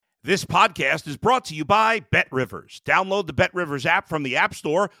This podcast is brought to you by BetRivers. Download the BetRivers app from the App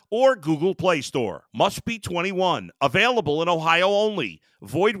Store or Google Play Store. Must be 21. Available in Ohio only.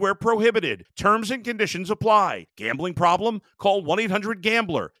 Void where prohibited. Terms and conditions apply. Gambling problem? Call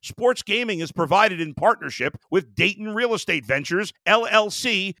 1-800-GAMBLER. Sports gaming is provided in partnership with Dayton Real Estate Ventures,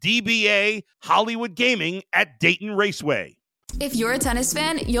 LLC, DBA, Hollywood Gaming at Dayton Raceway. If you're a tennis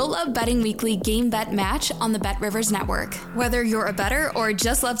fan, you'll love Betting Weekly Game Bet Match on the BetRivers Network. Whether you're a bettor or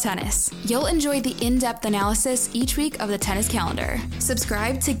just love tennis, you'll enjoy the in-depth analysis each week of the tennis calendar.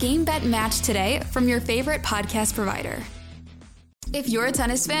 Subscribe to Game Bet Match today from your favorite podcast provider. If you're a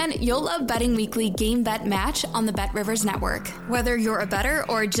tennis fan, you'll love Betting Weekly Game Bet Match on the BetRivers Network. Whether you're a bettor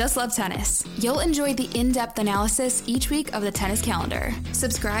or just love tennis, you'll enjoy the in-depth analysis each week of the tennis calendar.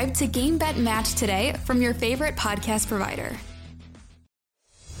 Subscribe to Game Bet Match today from your favorite podcast provider.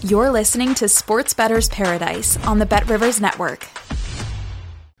 You're listening to Sports Bettor's Paradise on the BetRivers Network.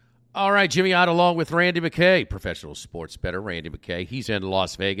 All right, Jimmy Ott along with Randy McKay, professional sports bettor Randy McKay. He's in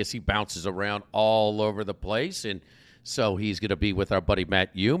Las Vegas. He bounces around all over the place, and so he's going to be with our buddy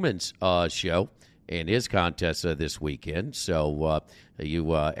Matt Euman's show and his contest this weekend. So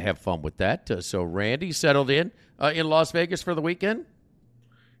you have fun with that. So Randy settled in Las Vegas for the weekend?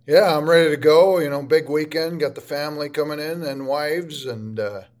 Yeah, I'm ready to go. You know, big weekend. Got the family coming in and wives, and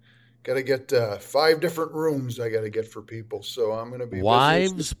got to get 5 different rooms I got to get for people. So I'm going to be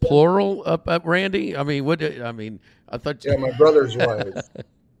wives, plural, Randy. I mean, I thought. Yeah, my brother's wife.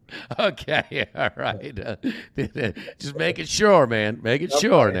 Okay, all right. Just making sure, man. Making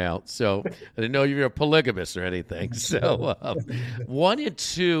sure now. So I didn't know you were a polygamist or anything. So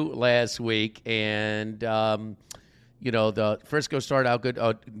 1-2 last week, and. The Frisco started out good.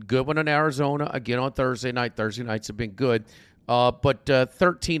 Good one in Arizona again on Thursday night. Thursday nights have been good, but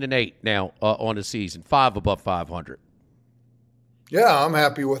 13-8 now on the season, 5 above 500. Yeah, I'm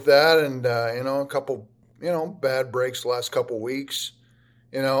happy with that, and a couple bad breaks the last couple weeks.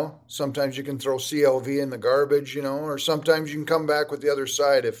 Sometimes you can throw CLV in the garbage, or sometimes you can come back with the other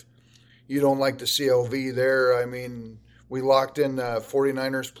side if you don't like the CLV there. I mean, we locked in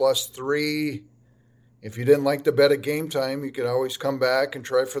 49ers +3. If you didn't like the bet at game time, you could always come back and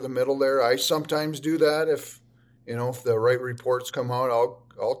try for the middle there. I sometimes do that if the right reports come out,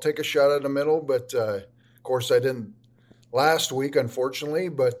 I'll take a shot at the middle. But of course, I didn't last week, unfortunately.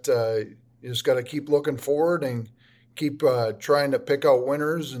 But you just got to keep looking forward and keep trying to pick out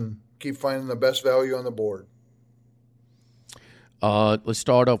winners and keep finding the best value on the board. Let's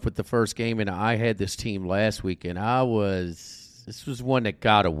start off with the first game, and I had this team last week, and this was one that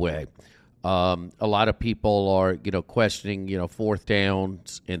got away. A lot of people are, questioning, fourth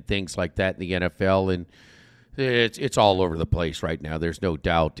downs and things like that in the NFL, and it's all over the place right now. There's no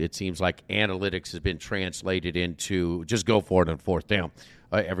doubt. It seems like analytics has been translated into just go for it on fourth down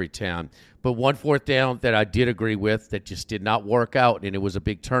every time. But one fourth down that I did agree with that just did not work out, and it was a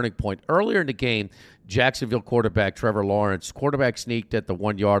big turning point. Earlier in the game, Jacksonville quarterback Trevor Lawrence, quarterback sneaked at the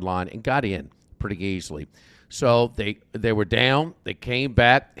 1-yard line and got in pretty easily. So they were down. They came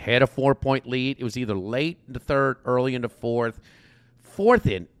back, had a 4-point lead. It was either late in the third, early in the fourth. Fourth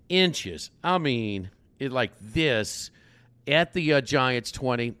in inches. I mean, like this at the Giants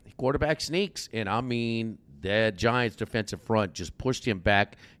 20. Quarterback sneaks, and I mean, the Giants defensive front just pushed him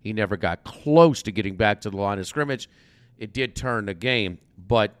back. He never got close to getting back to the line of scrimmage. It did turn the game,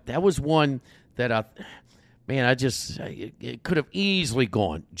 but that was one that it could have easily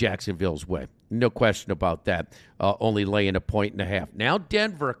gone Jacksonville's way. No question about that. Only laying 1.5 points. Now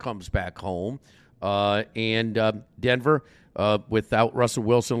Denver comes back home, and Denver, without Russell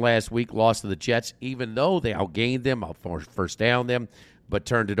Wilson last week, lost to the Jets, even though they outgained them, first down them, but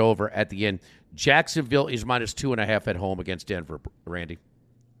turned it over at the end. Jacksonville is -2.5 at home against Denver, Randy.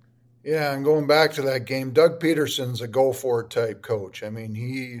 Yeah, and going back to that game, Doug Peterson's a go-for-it type coach. I mean,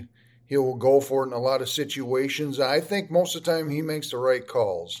 he will go for it in a lot of situations. I think most of the time he makes the right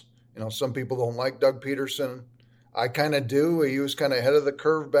calls. Some people don't like Doug Peterson. I kind of do. He was kind of ahead of the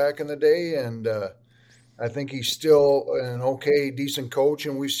curve back in the day, and I think he's still an okay, decent coach.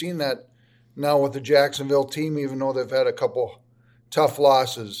 And we've seen that now with the Jacksonville team, even though they've had a couple tough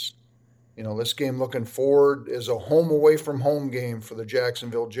losses. This game looking forward is a home away from home game for the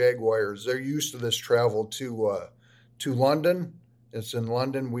Jacksonville Jaguars. They're used to this travel to London. It's in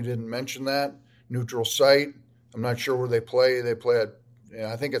London. We didn't mention that. Neutral site. I'm not sure where they play. They play at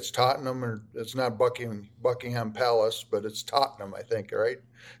I think it's Tottenham, or it's not Buckingham Palace, but it's Tottenham, I think, right?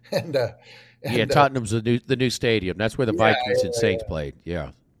 And Tottenham's the new stadium. That's where the Vikings and Saints played.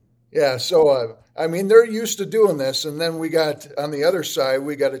 Yeah. Yeah. So they're used to doing this, and then we got on the other side,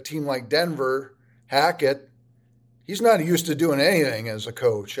 we got a team like Denver, Hackett. he's not used to doing anything as a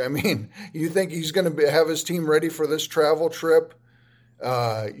coach. I mean, you think he's going to have his team ready for this travel trip?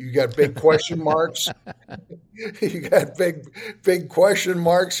 You got big question marks. You got big question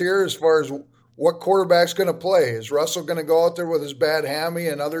marks here as far as what quarterback's going to play. Is Russell going to go out there with his bad hammy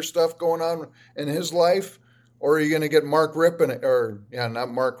and other stuff going on in his life? Or are you going to get Brett Rippon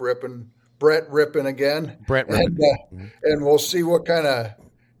again? Brett Rippon. And we'll see what kind of,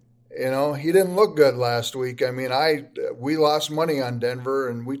 he didn't look good last week. I mean, we lost money on Denver,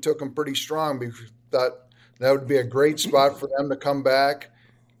 and we took them pretty strong because we thought that would be a great spot for them to come back,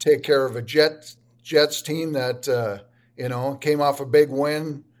 take care of a Jets team that, came off a big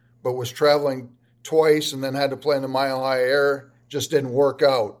win, but was traveling twice and then had to play in the Mile High Air. Just didn't work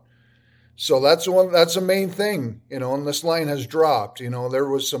out. So that's the main thing, and this line has dropped. There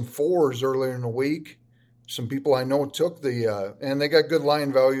was some 4s earlier in the week. Some people I know took and they got good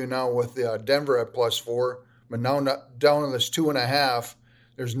line value now with Denver at +4, but now down to this 2.5.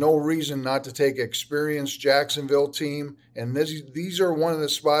 There's no reason not to take experienced Jacksonville team. And these are one of the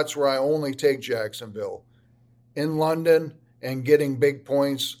spots where I only take Jacksonville in London and getting big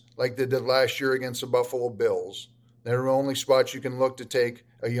points like they did last year against the Buffalo Bills. They're the only spots you can look to take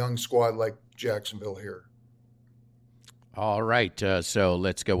a young squad like Jacksonville here. All right, so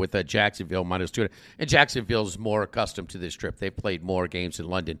let's go with Jacksonville -2. And Jacksonville's more accustomed to this trip. They played more games in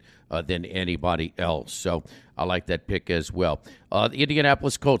London than anybody else. So I like that pick as well. The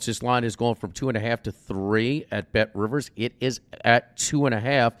Indianapolis Colts, this line is going from 2.5 to 3 at Bet Rivers. It is at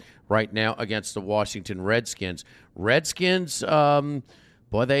 2.5 right now against the Washington Redskins. Redskins,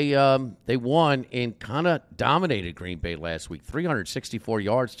 boy, they won and kind of dominated Green Bay last week, 364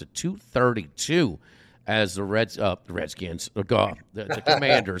 yards to 232. As the Redskins, the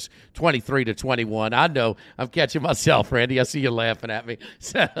Commanders, 23-21. I know I'm catching myself, Randy. I see you laughing at me.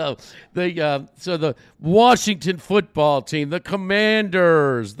 So the Washington football team, the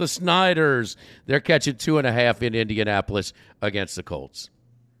Commanders, the Snyders, they're catching 2.5 in Indianapolis against the Colts.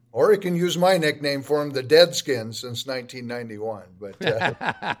 Or you can use my nickname for them, the Deadskins, since 1991. But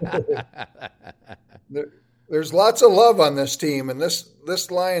there's lots of love on this team, and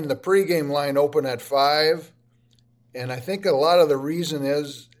this line, the pregame line, opened at 5, and I think a lot of the reason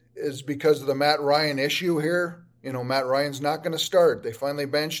is because of the Matt Ryan issue here. Matt Ryan's not going to start. They finally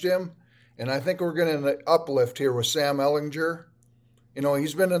benched him, and I think we're going to uplift here with Sam Ehlinger.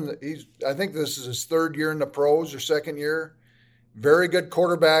 He's been I think this is his 3rd year in the pros or 2nd year. Very good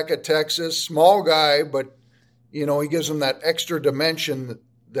quarterback at Texas, small guy, but he gives them that extra dimension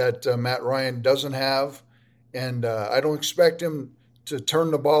that Matt Ryan doesn't have. And I don't expect him to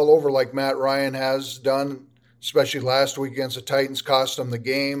turn the ball over like Matt Ryan has done, especially last week against the Titans, cost them the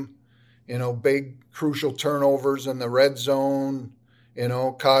game. Big crucial turnovers in the red zone,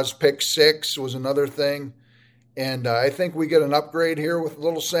 caused pick 6 was another thing. And I think we get an upgrade here with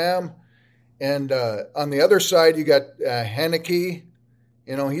little Sam. And on the other side, you got Heineke.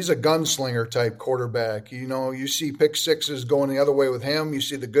 He's a gunslinger type quarterback. You see pick 6s going the other way with him. You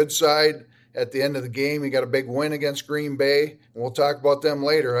see the good side. At the end of the game, he got a big win against Green Bay. And we'll talk about them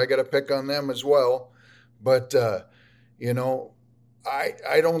later. I got to pick on them as well. But, I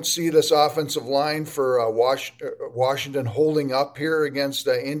don't see this offensive line for Washington holding up here against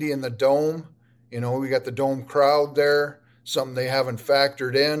Indy in the Dome. We got the Dome crowd there, something they haven't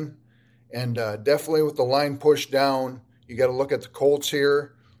factored in. And definitely with the line pushed down, you got to look at the Colts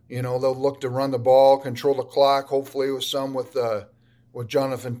here. They'll look to run the ball, control the clock, hopefully with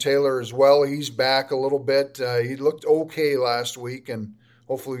Jonathan Taylor as well. He's back a little bit. He looked okay last week, and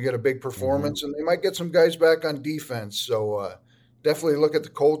hopefully we get a big performance. And they might get some guys back on defense. So definitely look at the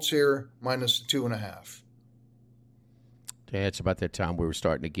Colts here, -2.5. Yeah, it's about that time we were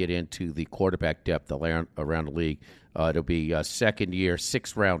starting to get into the quarterback depth around the league. It'll be second-year,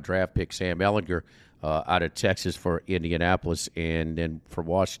 6th-round draft pick Sam Ehlinger out of Texas for Indianapolis, and then for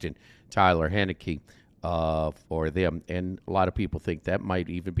Washington, Tyler Heineke. For them, and a lot of people think that might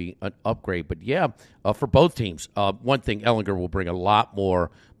even be an upgrade. But for both teams, one thing, Ehlinger will bring a lot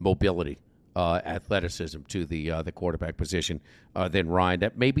more mobility, athleticism to the quarterback position than Ryan.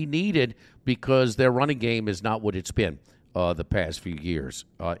 That may be needed because their running game is not what it's been the past few years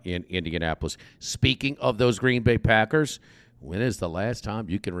in Indianapolis. Speaking of those Green Bay Packers, when is the last time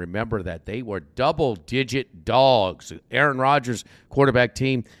you can remember that they were double-digit dogs? Aaron Rodgers' quarterback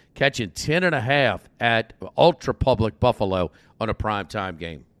team catching 10.5 at Ultra Public Buffalo on a primetime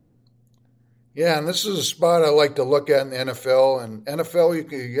game. Yeah, and this is a spot I like to look at in the NFL. And NFL,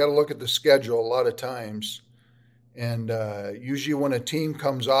 you got to look at the schedule a lot of times. And usually when a team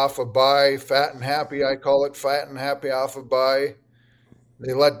comes off a bye, fat and happy, I call it fat and happy off a bye,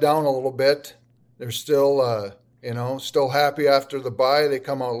 they let down a little bit. They're still Still happy after the bye. They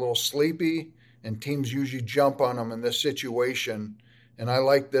come out a little sleepy, and teams usually jump on them in this situation. And I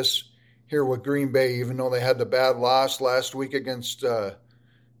like this here with Green Bay, even though they had the bad loss last week against the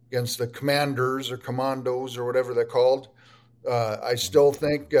Commanders or Commandos or whatever they're called. I still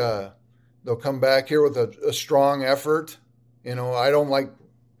think they'll come back here with a strong effort. I don't like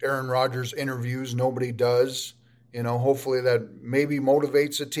Aaron Rodgers' interviews. Nobody does. Hopefully that maybe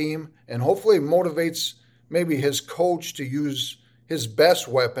motivates a team, and hopefully motivates maybe his coach to use his best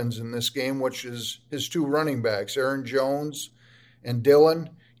weapons in this game, which is his two running backs, Aaron Jones and Dillon.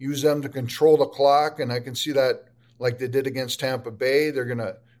 Use them to control the clock, and I can see that like they did against Tampa Bay. They're going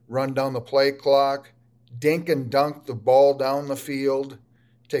to run down the play clock, dink and dunk the ball down the field,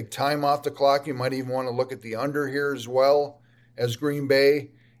 take time off the clock. You might even want to look at the under here as well as Green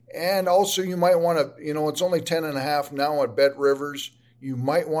Bay. And also you might want to, it's only 10.5 now at Bet Rivers. You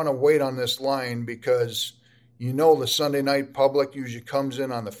might want to wait on this line because the Sunday night public usually comes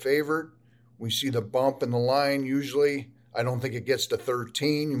in on the favorite. We see the bump in the line usually. I don't think it gets to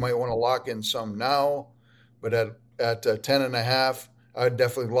 13. You might want to lock in some now. But at 10.5, I would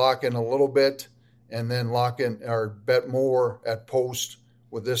definitely lock in a little bit and then lock in or bet more at post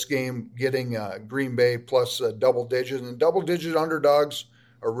with this game getting Green Bay plus double digits. And double-digit underdogs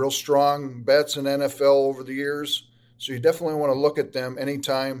are real strong bets in NFL over the years. So you definitely want to look at them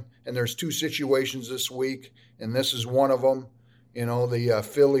anytime. And there's two situations this week, and this is one of them. The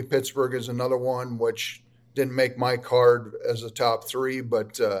Philly-Pittsburgh is another one, which didn't make my card as a top three,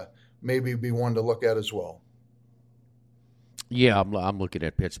 but maybe be one to look at as well. Yeah, I'm looking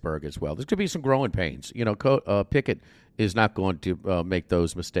at Pittsburgh as well. There's going to be some growing pains. Pickett is not going to make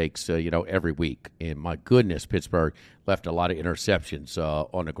those mistakes, every week. And my goodness, Pittsburgh left a lot of interceptions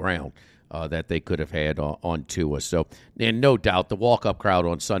on the ground that they could have had on Tua. So, and no doubt, the walk-up crowd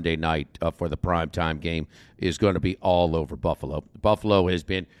on Sunday night for the primetime game is going to be all over Buffalo. Buffalo has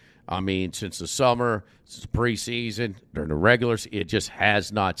been, since the summer, since the preseason, during the regulars, it just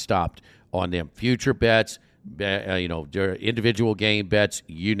has not stopped on them. Future bets, individual game bets,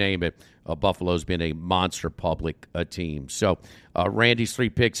 you name it. Buffalo's been a monster public team. So, Randy's 3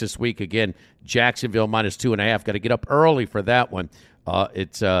 picks this week. Again, Jacksonville minus 2.5. Got to get up early for that one.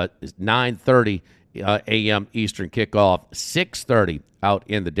 It's 9:30 a.m. Eastern kickoff, 6:30 out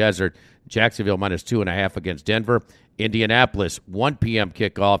in the desert. Jacksonville minus 2.5 against Denver. Indianapolis, 1 p.m.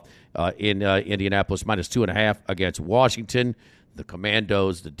 kickoff in Indianapolis, minus 2.5 against Washington. The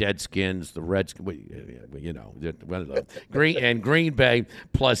Commandos, the Deadskins, the Redskins, Green Bay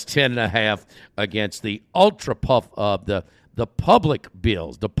plus 10.5 against the Ultra Puff of the public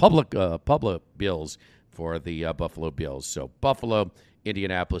Bills, public Bills for the Buffalo Bills. So Buffalo,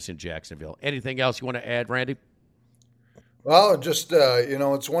 Indianapolis, and Jacksonville. Anything else you want to add, Randy? Well, just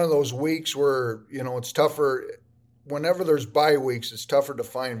it's one of those weeks where it's tougher. Whenever there's bye weeks, it's tougher to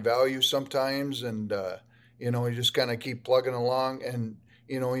find value sometimes, and you just kind of keep plugging along, and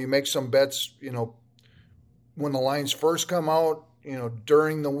you make some bets. When the lines first come out,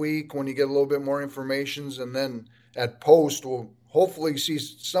 during the week when you get a little bit more information, and then at post, we'll hopefully see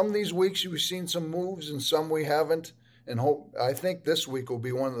some of these weeks we've seen some moves, and some we haven't. And I think this week will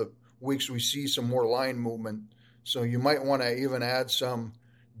be one of the weeks we see some more line movement. So you might want to even add some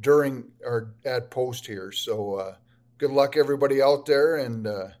during or at post here. So good luck everybody out there, and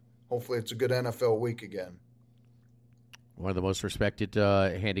hopefully it's a good NFL week again. One of the most respected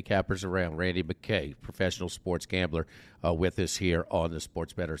handicappers around, Randy McKay, professional sports gambler, with us here on the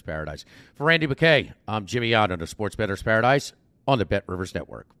Sports Bettor's Paradise. For Randy McKay, I'm Jimmy Ott on the Sports Bettor's Paradise on the Bet Rivers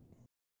Network.